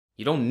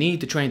You don't need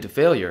to train to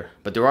failure,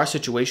 but there are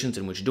situations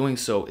in which doing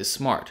so is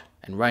smart.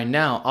 And right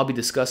now, I'll be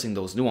discussing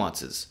those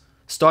nuances,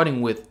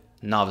 starting with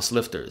novice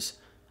lifters.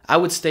 I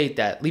would state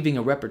that leaving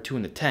a rep or two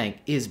in the tank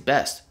is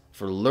best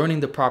for learning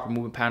the proper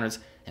movement patterns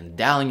and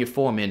dialing your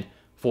form in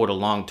for the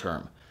long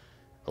term.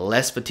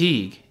 Less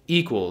fatigue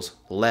equals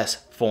less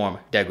form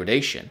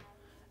degradation.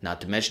 Not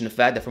to mention the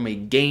fact that from a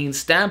gain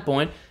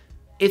standpoint,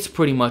 it's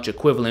pretty much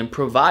equivalent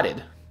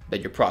provided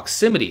that your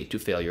proximity to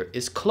failure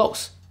is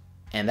close.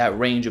 And that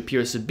range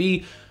appears to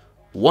be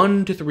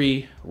 1 to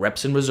 3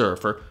 reps in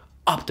reserve for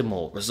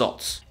optimal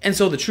results. And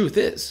so the truth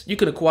is, you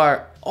can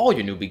acquire all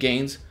your newbie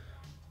gains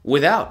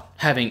without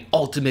having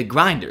ultimate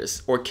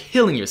grinders or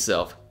killing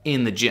yourself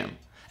in the gym.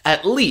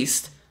 At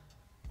least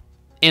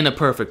in a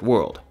perfect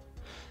world.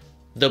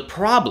 The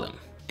problem,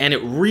 and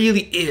it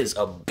really is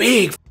a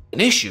big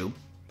issue,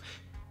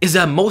 is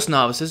that most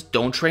novices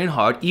don't train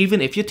hard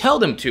even if you tell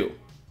them to.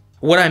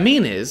 What I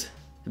mean is,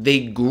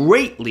 they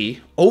greatly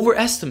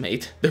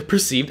overestimate their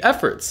perceived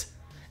efforts.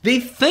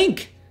 They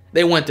think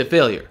they went to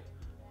failure,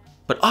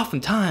 but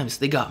oftentimes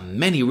they got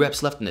many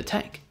reps left in the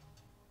tank.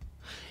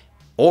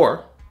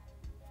 Or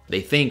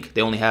they think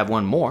they only have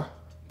 1 more,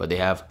 but they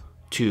have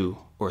 2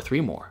 or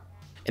 3 more.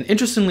 And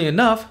interestingly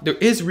enough, there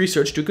is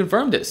research to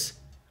confirm this.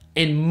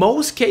 In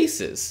most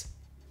cases,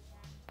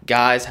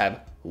 guys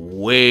have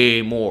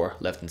way more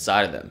left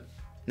inside of them.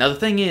 Now the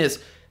thing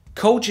is,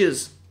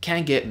 coaches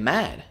can't get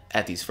mad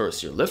at these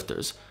first year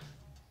lifters.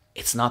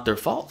 It's not their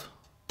fault.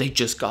 They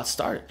just got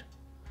started.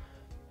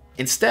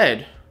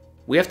 Instead,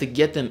 we have to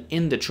get them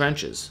in the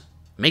trenches,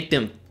 make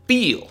them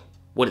feel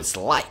what it's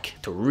like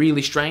to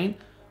really strain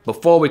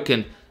before we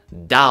can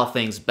dial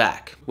things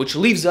back. Which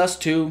leaves us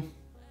to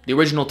the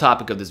original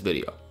topic of this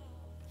video,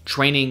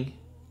 training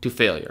to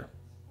failure.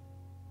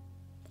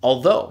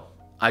 Although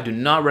I do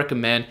not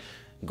recommend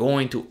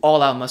going to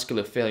all-out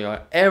muscular failure on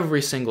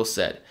every single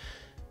set,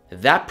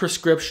 that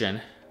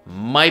prescription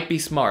might be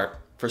smart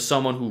for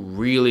someone who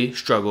really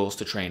struggles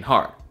to train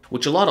hard,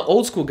 which a lot of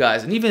old school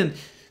guys and even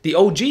the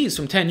OGs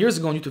from 10 years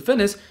ago in YouTube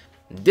Fitness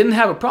didn't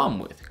have a problem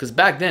with, because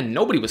back then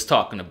nobody was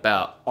talking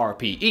about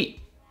RPE.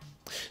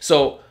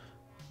 So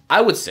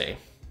I would say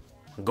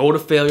go to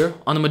failure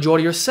on the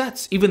majority of your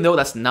sets, even though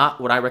that's not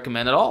what I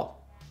recommend at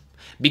all.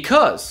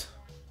 Because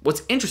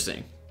what's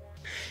interesting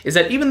is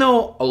that even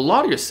though a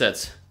lot of your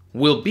sets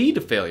will be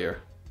to failure,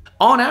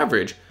 on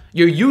average,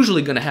 you're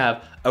usually going to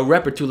have a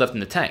rep or 2 left in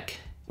the tank,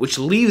 which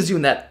leaves you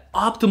in that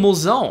optimal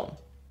zone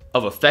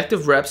of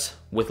effective reps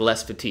with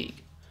less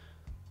fatigue.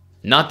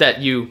 Not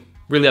that you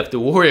really have to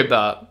worry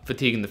about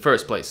fatigue in the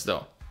first place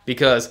though,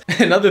 because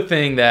another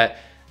thing that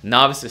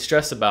novices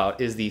stress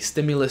about is the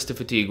stimulus to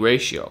fatigue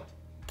ratio.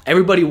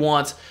 Everybody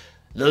wants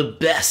the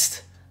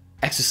best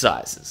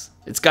exercises.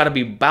 It's got to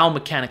be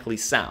biomechanically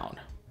sound,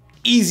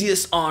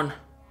 easiest on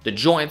the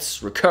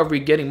joints, recovery,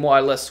 getting more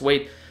or less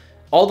weight,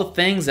 all the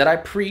things that I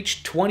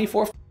preach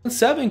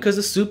 24/7 because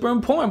it's super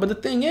important. But the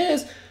thing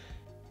is,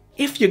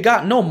 if you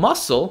got no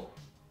muscle,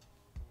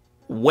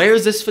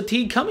 where's this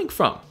fatigue coming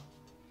from?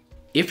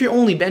 If you're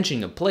only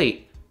benching a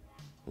plate,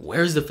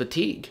 where's the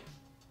fatigue?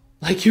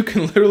 Like, you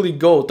can literally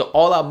go to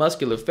all-out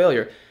muscular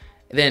failure,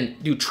 then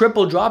do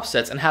triple drop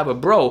sets and have a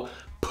bro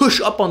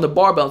push up on the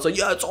barbell and say,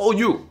 yeah, it's all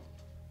you,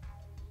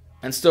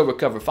 and still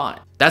recover fine.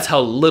 That's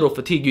how little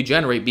fatigue you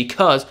generate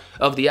because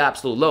of the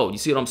absolute load. You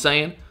see what I'm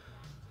saying?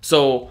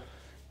 So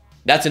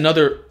that's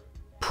another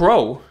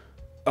pro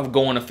of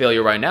going to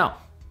failure right now.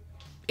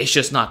 It's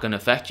just not going to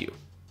affect you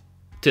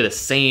to the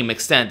same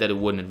extent that it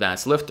would an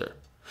advanced lifter.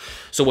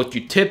 So what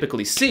you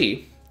typically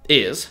see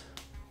is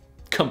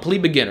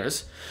complete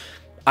beginners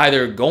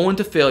either going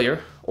to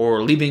failure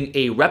or leaving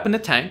a rep in the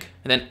tank,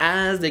 and then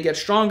as they get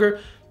stronger,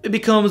 it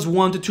becomes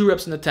 1 to 2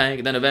 reps in the tank,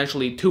 and then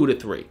eventually 2 to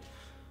 3.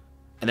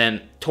 And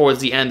then towards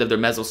the end of their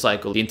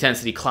mesocycle, the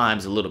intensity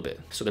climbs a little bit.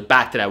 So they're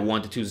back to that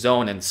 1 to 2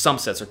 zone, and some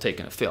sets are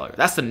taken to failure.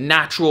 That's the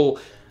natural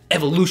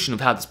evolution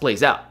of how this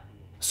plays out.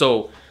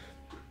 So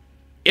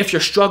if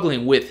you're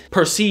struggling with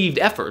perceived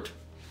effort,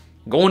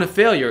 going to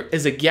failure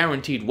is a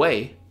guaranteed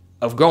way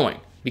of growing,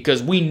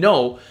 because we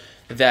know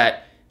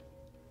that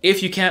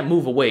if you can't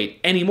move a weight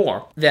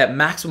anymore, that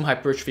maximum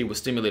hypertrophy was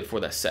stimulated for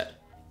that set.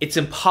 It's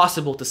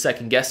impossible to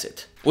second guess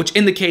it, which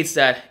indicates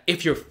that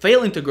if you're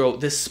failing to grow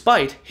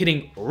despite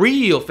hitting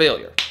real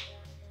failure,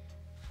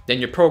 then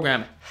your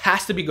program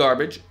has to be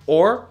garbage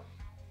or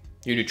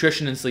your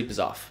nutrition and sleep is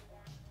off.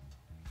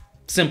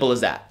 Simple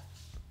as that.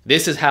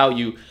 This is how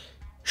you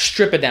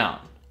strip it down.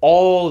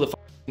 All the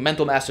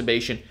mental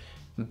masturbation,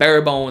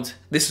 bare bones,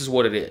 this is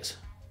what it is.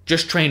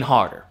 Just train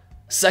harder.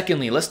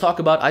 Secondly, let's talk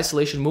about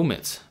isolation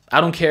movements. I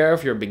don't care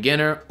if you're a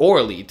beginner or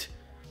elite,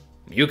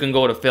 you can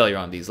go to failure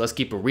on these. Let's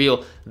keep it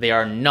real. They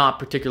are not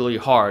particularly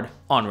hard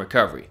on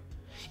recovery.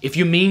 If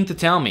you mean to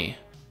tell me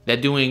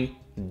that doing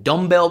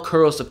dumbbell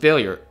curls to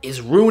failure is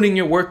ruining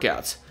your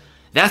workouts,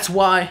 that's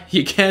why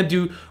you can't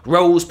do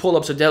rows,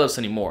 pull-ups, or deadlifts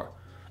anymore.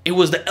 It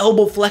was the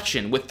elbow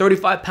flexion with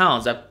 35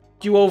 pounds that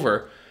f***ed you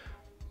over,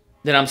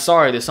 then I'm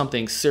sorry, there's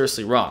something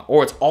seriously wrong.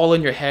 Or it's all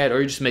in your head, or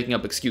you're just making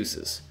up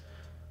excuses.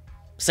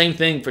 Same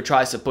thing for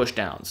tricep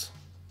pushdowns.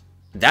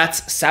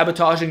 That's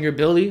sabotaging your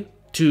ability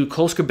to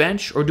close your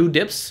bench or do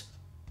dips?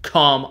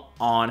 Come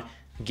on,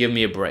 give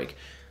me a break.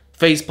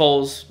 Face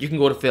pulls, you can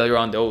go to failure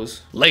on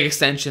those. Leg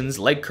extensions,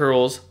 leg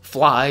curls,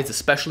 flies,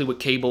 especially with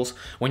cables,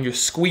 when you're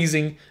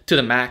squeezing to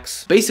the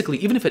max. Basically,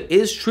 even if it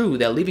is true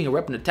that leaving a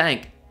rep in the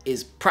tank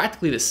is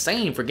practically the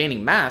same for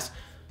gaining mass,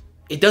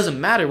 it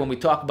doesn't matter when we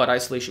talk about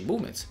isolation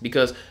movements,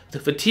 because the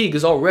fatigue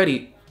is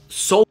already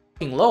so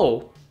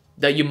low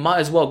that you might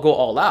as well go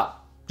all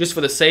out, just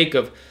for the sake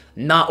of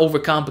not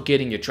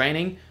overcomplicating your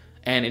training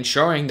and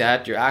ensuring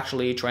that you're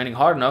actually training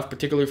hard enough,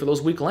 particularly for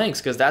those weak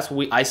links, because that's what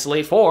we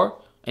isolate for.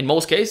 In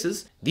most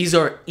cases, these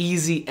are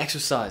easy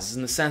exercises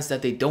in the sense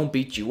that they don't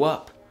beat you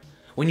up.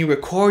 When you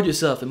record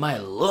yourself, it might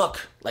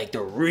look like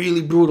they're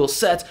really brutal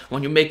sets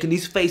when you're making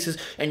these faces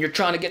and you're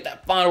trying to get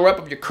that final rep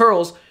of your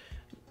curls.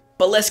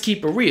 But let's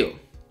keep it real.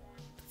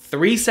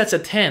 3 sets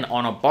of 10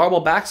 on a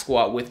barbell back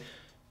squat with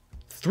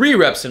 3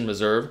 reps in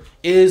reserve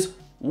is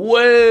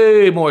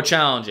way more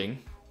challenging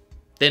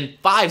than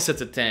 5 sets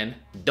of 10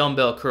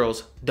 dumbbell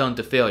curls done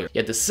to failure.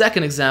 Yet the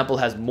second example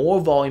has more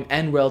volume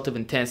and relative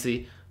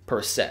intensity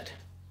per set.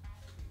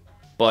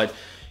 But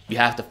you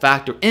have to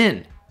factor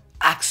in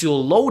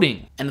axial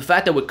loading and the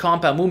fact that with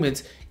compound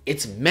movements,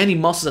 it's many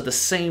muscles at the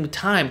same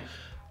time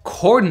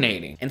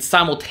coordinating and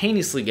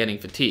simultaneously getting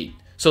fatigued.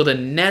 So the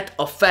net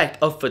effect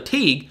of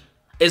fatigue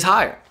is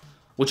higher,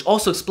 which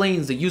also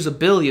explains the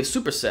usability of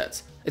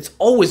supersets. It's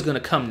always going to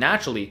come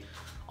naturally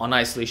on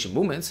isolation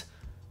movements.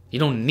 You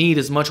don't need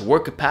as much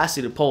work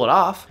capacity to pull it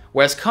off,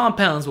 whereas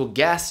compounds will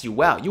gas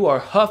you out. You are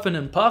huffing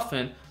and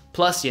puffing,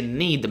 plus you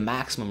need the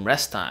maximum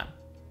rest time.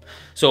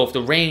 So if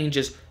the range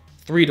is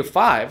 3 to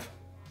 5,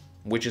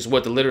 which is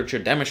what the literature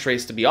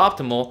demonstrates to be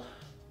optimal,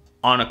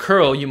 on a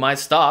curl you might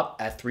stop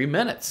at 3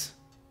 minutes.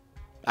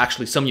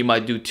 Actually, some you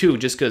might do 2,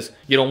 just because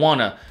you don't want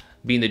to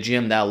be in the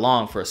gym that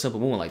long for a simple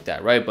movement like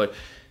that, right? But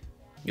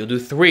you'll do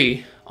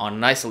 3 on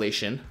an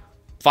isolation,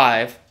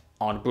 5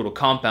 on a brutal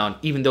compound,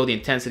 even though the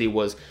intensity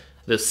was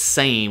the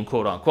same,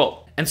 quote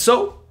unquote. And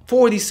so,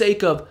 for the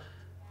sake of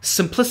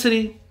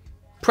simplicity,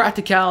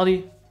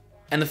 practicality,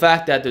 and the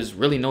fact that there's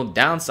really no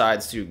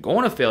downsides to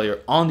going to failure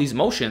on these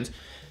motions,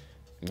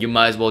 you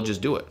might as well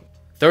just do it.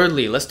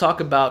 Thirdly, let's talk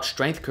about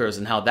strength curves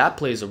and how that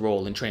plays a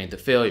role in training to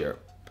failure.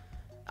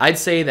 I'd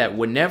say that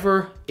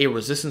whenever a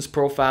resistance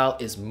profile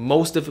is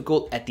most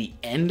difficult at the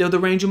end of the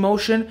range of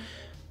motion,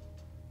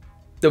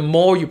 the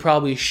more you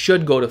probably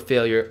should go to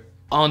failure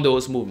on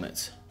those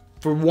movements.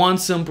 For one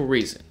simple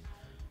reason.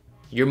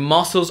 Your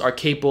muscles are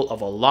capable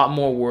of a lot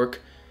more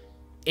work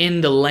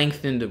in the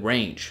lengthened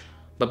range.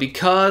 But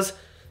because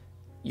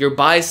you're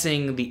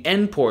biasing the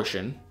end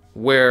portion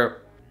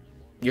where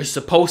you're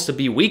supposed to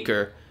be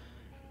weaker,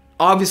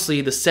 obviously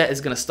the set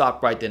is going to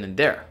stop right then and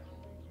there.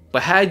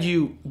 But had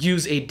you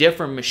use a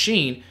different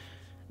machine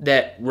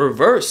that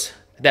reverse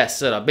that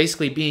setup,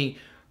 basically being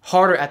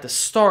harder at the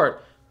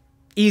start,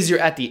 easier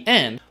at the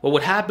end, what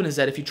would happen is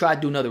that if you try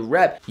to do another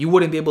rep, you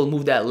wouldn't be able to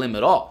move that limb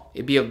at all.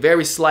 It'd be a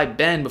very slight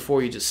bend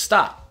before you just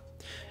stop.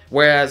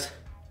 Whereas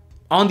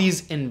on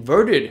these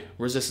inverted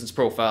resistance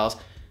profiles,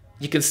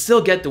 you can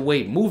still get the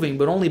weight moving,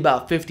 but only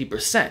about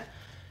 50%.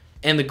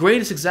 And the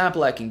greatest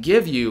example I can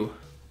give you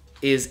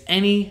is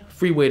any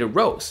free weighted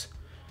rows.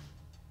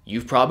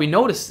 You've probably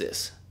noticed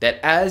this, that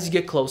as you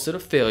get closer to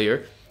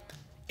failure,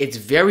 it's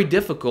very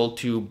difficult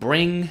to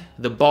bring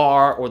the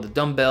bar or the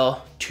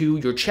dumbbell to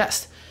your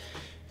chest.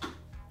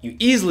 You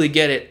easily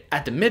get it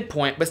at the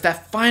midpoint, but it's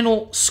that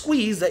final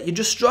squeeze that you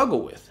just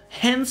struggle with.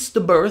 Hence the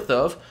birth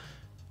of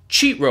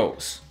cheat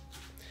rows.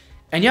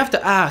 And you have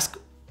to ask,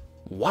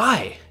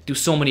 why do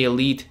so many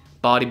elite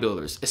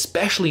bodybuilders,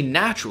 especially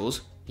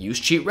naturals, use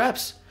cheat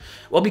reps?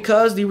 Well,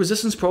 because the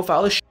resistance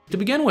profile is shit to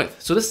begin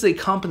with. So this is a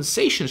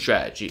compensation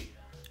strategy,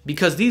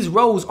 because these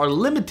rows are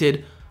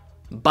limited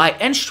by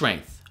end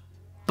strength,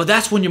 but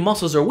that's when your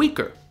muscles are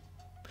weaker.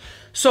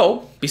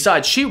 So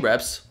besides cheat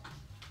reps,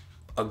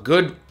 a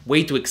good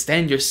way to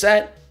extend your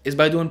set is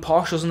by doing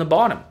partials in the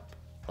bottom,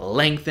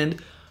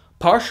 lengthened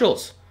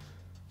partials,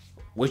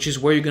 which is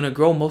where you're going to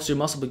grow most of your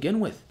muscle to begin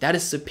with. That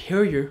is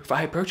superior for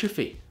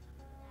hypertrophy.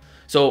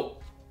 So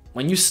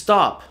when you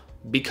stop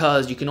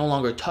because you can no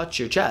longer touch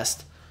your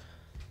chest,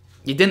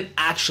 you didn't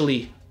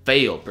actually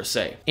fail per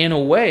se. In a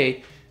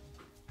way,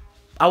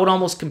 I would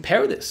almost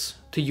compare this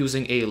to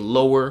using a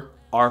lower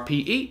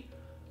RPE,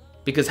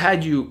 because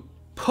had you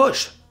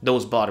pushed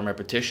those bottom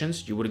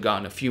repetitions, you would have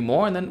gotten a few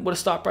more and then would have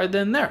stopped right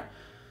then and there.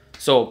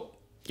 So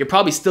you're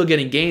probably still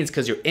getting gains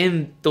because you're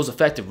in those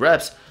effective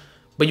reps,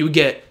 but you would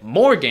get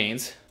more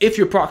gains if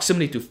your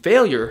proximity to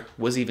failure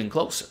was even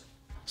closer.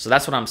 So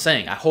that's what I'm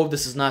saying. I hope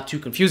this is not too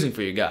confusing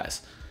for you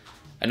guys.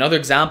 Another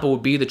example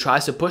would be the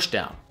tricep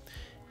pushdown.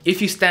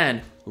 If you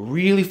stand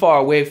really far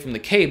away from the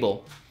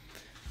cable,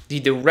 the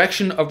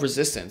direction of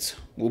resistance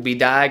will be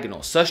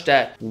diagonal, such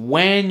that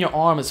when your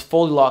arm is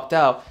fully locked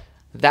out,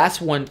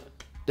 that's when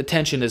the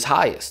tension is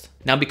highest.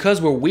 Now, because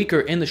we're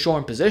weaker in the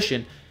short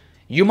position,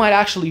 you might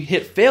actually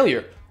hit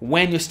failure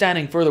when you're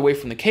standing further away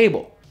from the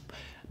cable.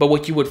 But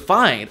what you would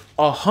find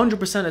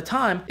 100% of the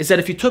time is that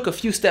if you took a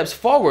few steps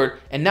forward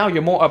and now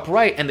you're more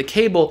upright and the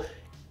cable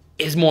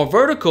is more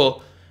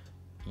vertical,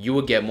 you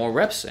would get more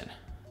reps in,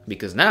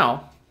 because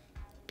now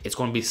it's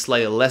going to be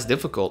slightly less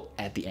difficult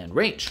at the end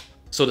range.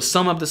 So to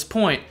sum up this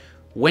point,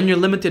 when you're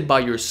limited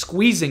by your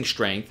squeezing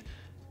strength,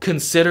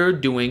 consider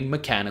doing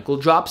mechanical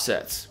drop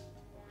sets.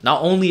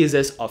 Not only is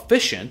this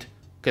efficient,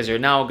 because you're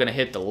now going to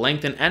hit the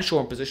lengthen and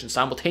shorten position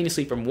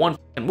simultaneously from one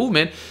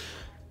movement,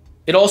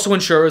 it also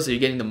ensures that you're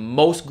getting the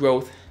most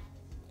growth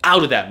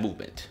out of that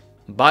movement.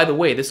 By the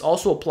way, this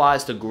also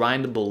applies to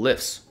grindable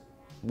lifts,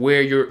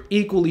 where you're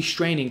equally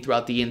straining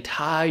throughout the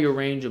entire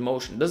range of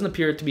motion. It doesn't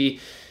appear to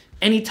be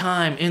any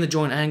time in the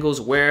joint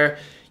angles where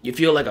you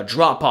feel like a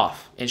drop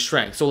off in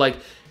strength. So like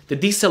the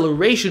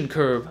deceleration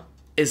curve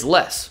is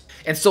less.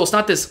 And so it's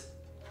not this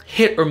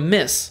hit or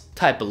miss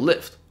type of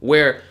lift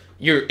where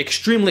you're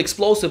extremely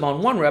explosive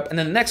on one rep and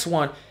then the next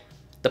one,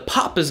 the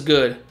pop is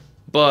good,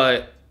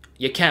 but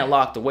you can't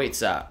lock the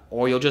weights out,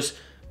 or you'll just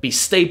be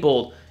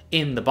stapled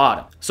in the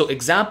bottom. So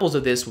examples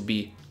of this would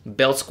be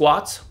belt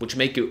squats, which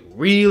make it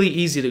really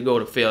easy to go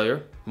to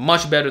failure.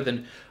 Much better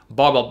than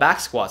barbell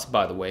back squats,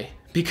 by the way,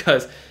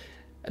 because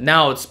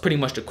now it's pretty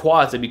much the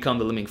quads that become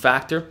the limiting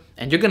factor.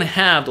 And you're gonna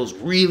have those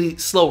really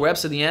slow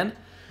reps at the end.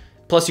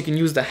 Plus you can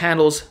use the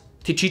handles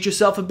to cheat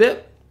yourself a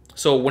bit.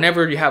 So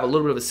whenever you have a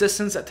little bit of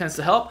assistance, that tends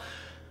to help.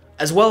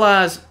 As well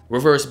as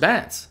reverse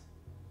bands,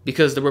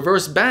 because the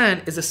reverse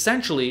band is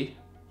essentially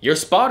your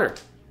spotter.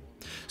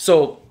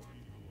 So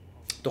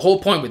the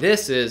whole point with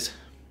this is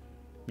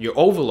you're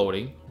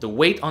overloading, the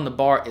weight on the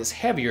bar is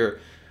heavier,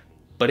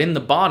 but in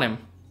the bottom,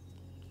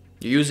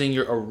 you're using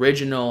your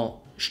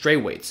original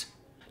straight weights.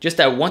 Just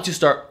that once you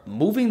start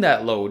moving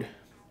that load,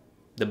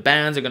 the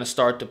bands are gonna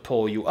start to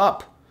pull you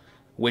up,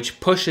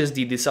 which pushes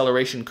the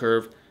deceleration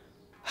curve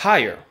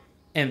higher,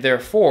 and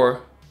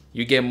therefore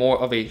you get more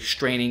of a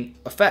straining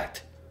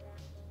effect.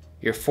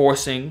 You're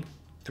forcing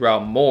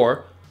throughout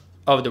more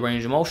of the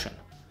range of motion,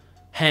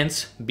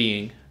 hence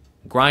being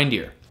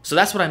grindier. So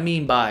that's what I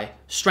mean by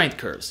strength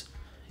curves.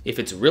 If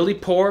it's really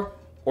poor,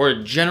 or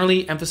it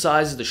generally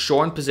emphasizes the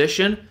shortened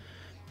position,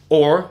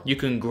 or you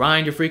can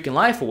grind your freaking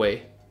life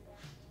away,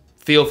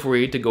 feel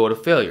free to go to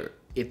failure.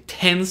 It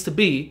tends to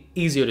be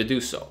easier to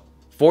do so.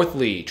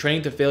 Fourthly,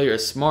 training to failure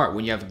is smart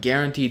when you have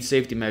guaranteed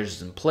safety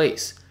measures in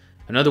place.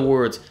 In other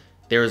words,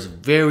 there is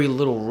very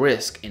little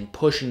risk in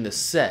pushing the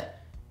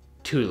set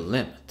to the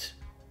limit.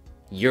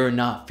 You're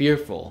not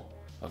fearful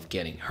of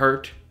getting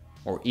hurt,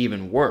 or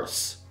even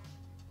worse,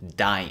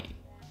 dying.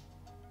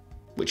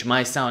 Which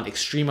might sound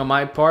extreme on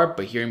my part,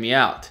 but hear me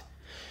out.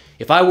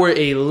 If I were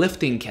a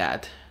lifting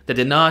cat that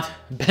did not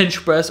bench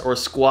press or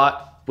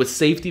squat with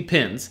safety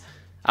pins,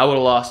 I would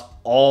have lost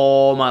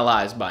all my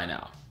lives by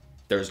now.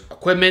 There's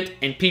equipment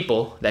and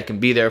people that can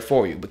be there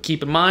for you, but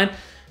keep in mind,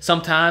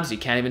 sometimes you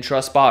can't even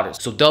trust spotters.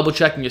 So double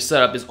checking your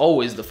setup is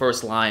always the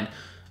first line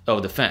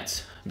of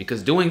defense,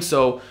 because doing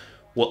so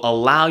will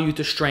allow you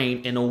to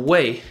strain in a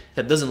way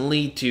that doesn't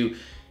lead to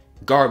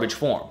garbage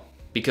form.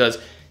 Because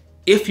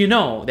if you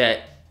know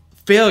that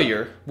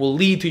failure will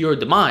lead to your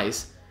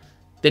demise,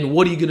 then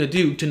what are you gonna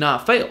do to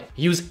not fail?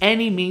 Use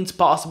any means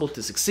possible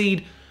to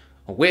succeed,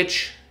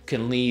 which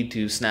can lead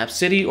to Snap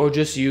City or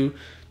just you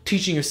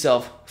teaching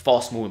yourself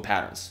false movement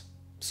patterns.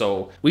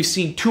 So we've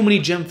seen too many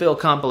gym fail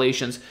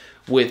compilations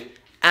with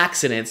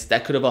accidents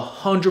that could have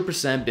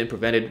 100% been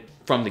prevented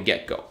from the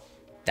get-go.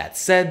 That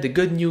said, the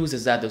good news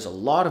is that there's a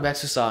lot of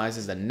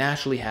exercises that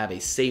naturally have a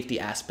safety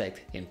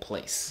aspect in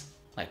place,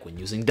 like when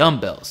using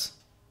dumbbells.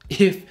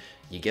 If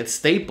you get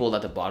stapled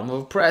at the bottom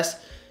of a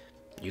press,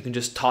 you can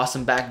just toss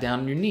them back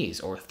down on your knees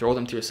or throw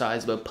them to your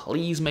sides, but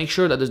please make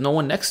sure that there's no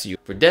one next to you.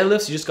 For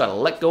deadlifts, you just gotta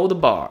let go of the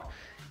bar.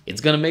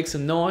 It's gonna make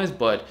some noise,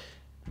 but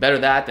better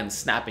that than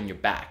snapping your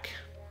back.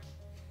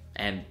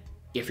 And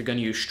if you're gonna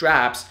use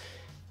straps,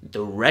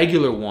 the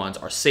regular ones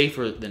are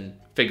safer than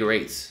figure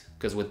eights,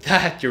 because with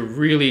that, you're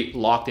really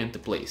locked into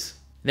place.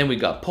 Then we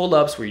got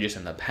pull-ups where you just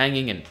end up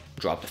hanging and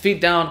drop the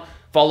feet down,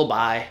 followed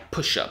by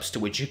push-ups to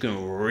which you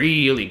can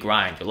really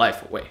grind your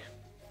life away.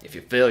 If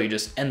you fail, you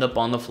just end up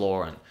on the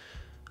floor and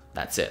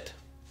that's it.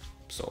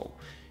 So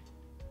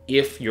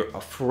if you're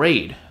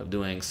afraid of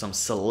doing some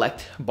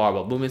select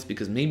barbell movements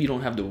because maybe you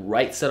don't have the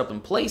right setup in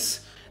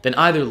place, then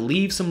either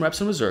leave some reps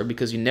in reserve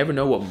because you never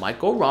know what might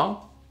go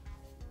wrong,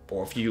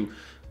 or if you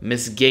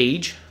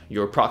misgauge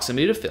your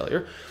proximity to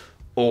failure,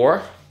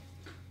 or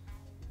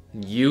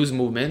use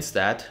movements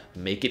that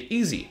make it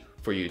easy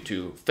for you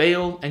to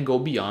fail and go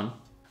beyond.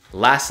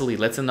 Lastly,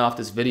 let's end off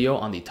this video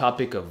on the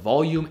topic of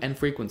volume and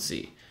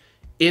frequency.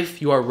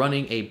 If you are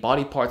running a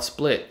body part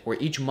split where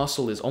each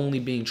muscle is only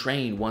being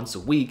trained once a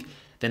week,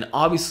 then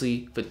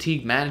obviously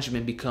fatigue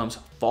management becomes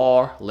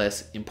far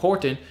less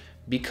important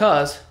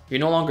because you're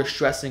no longer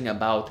stressing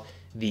about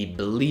the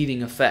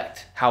bleeding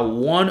effect, how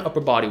one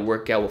upper body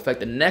workout will affect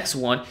the next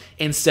one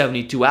in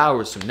 72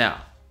 hours from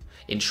now.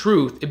 In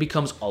truth, it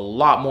becomes a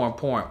lot more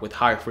important with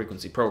higher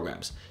frequency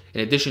programs,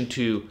 in addition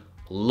to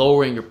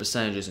lowering your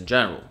percentages in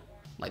general.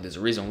 Like there's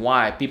a reason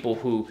why people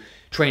who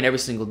train every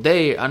single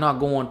day are not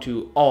going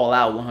to all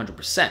out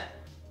 100%.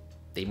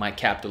 They might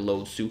cap their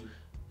loads to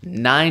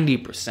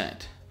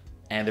 90%.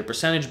 And their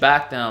percentage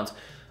backdowns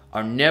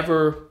are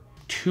never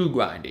too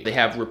grindy. They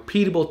have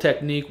repeatable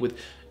technique with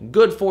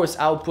good force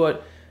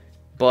output,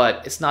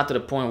 but it's not to the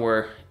point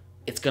where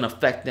it's gonna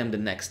affect them the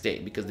next day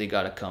because they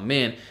gotta come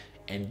in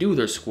and do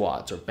their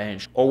squats or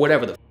bench or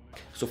whatever the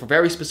fuck. So for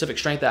very specific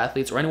strength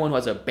athletes or anyone who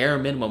has a bare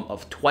minimum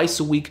of twice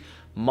a week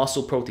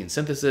muscle protein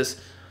synthesis,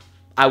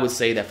 I would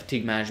say that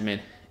fatigue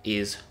management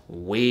is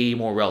way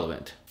more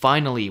relevant.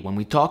 Finally, when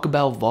we talk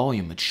about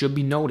volume, it should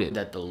be noted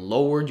that the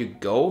lower you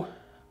go,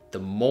 the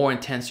more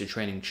intense your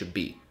training should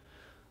be.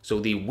 So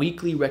the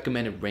weekly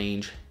recommended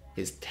range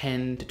is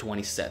 10 to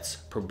 20 sets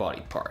per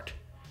body part.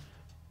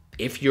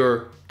 If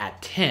you're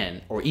at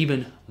 10 or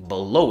even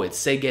below it,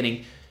 say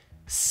getting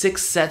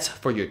 6 sets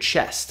for your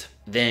chest,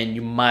 then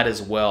you might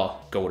as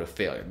well go to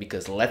failure,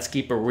 because let's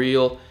keep it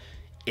real,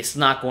 it's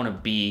not going to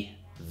be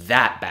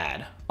that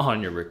bad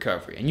on your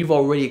recovery. And you've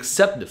already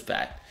accepted the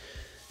fact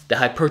that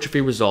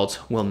hypertrophy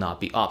results will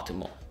not be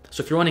optimal.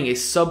 So if you're running a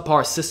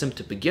subpar system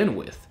to begin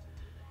with,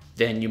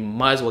 then you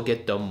might as well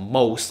get the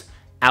most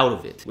out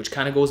of it, which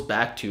kind of goes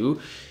back to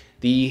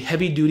the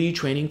heavy-duty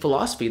training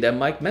philosophy that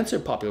Mike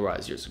Mentzer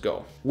popularized years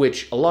ago,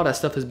 which a lot of that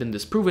stuff has been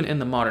disproven in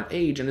the modern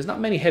age, and there's not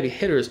many heavy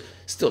hitters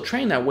still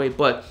train that way,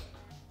 but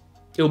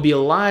it would be a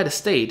lie to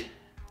state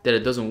that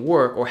it doesn't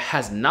work or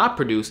has not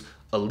produced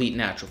elite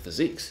natural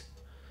physiques.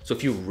 So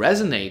if you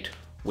resonate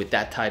with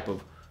that type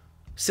of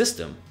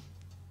system,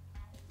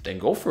 then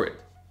go for it.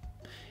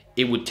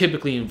 It would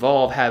typically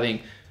involve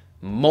having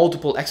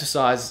multiple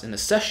exercises in a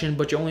session,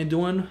 but you're only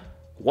doing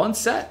one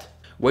set,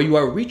 where you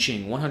are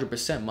reaching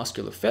 100%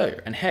 muscular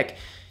failure. And heck,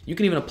 you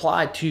can even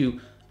apply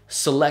to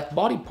select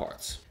body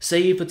parts.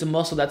 Say if it's a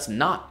muscle that's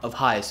not of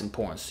highest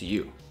importance to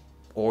you,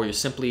 or you're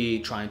simply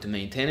trying to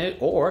maintain it,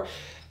 or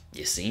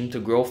you seem to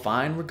grow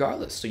fine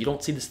regardless. So you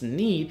don't see this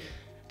need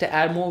to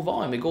add more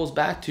volume. It goes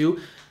back to,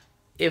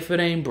 if it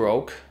ain't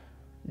broke,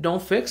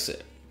 don't fix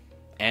it.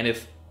 And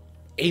if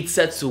 8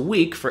 sets a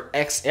week for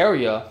X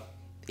area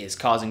is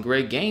causing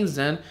great gains,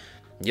 then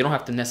you don't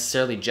have to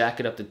necessarily jack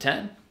it up to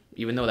 10,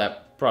 even though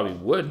that probably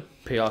would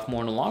pay off more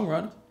in the long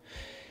run.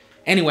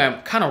 Anyway,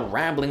 I'm kind of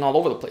rambling all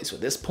over the place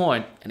at this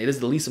point, and it is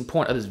the least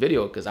important of this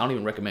video because I don't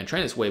even recommend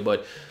training this way,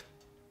 but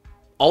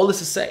all this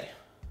to say,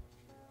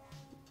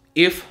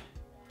 if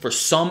for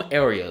some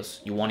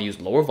areas you want to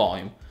use lower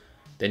volume,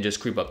 then just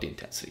creep up the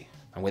intensity.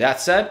 And with that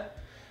said,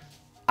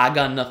 I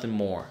got nothing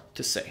more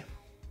to say.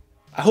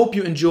 I hope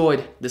you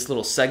enjoyed this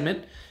little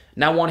segment.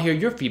 Now I want to hear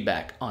your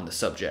feedback on the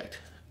subject.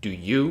 Do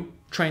you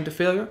train to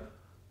failure?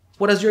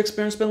 What has your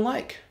experience been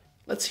like?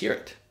 Let's hear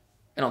it.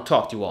 And I'll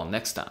talk to you all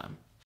next time.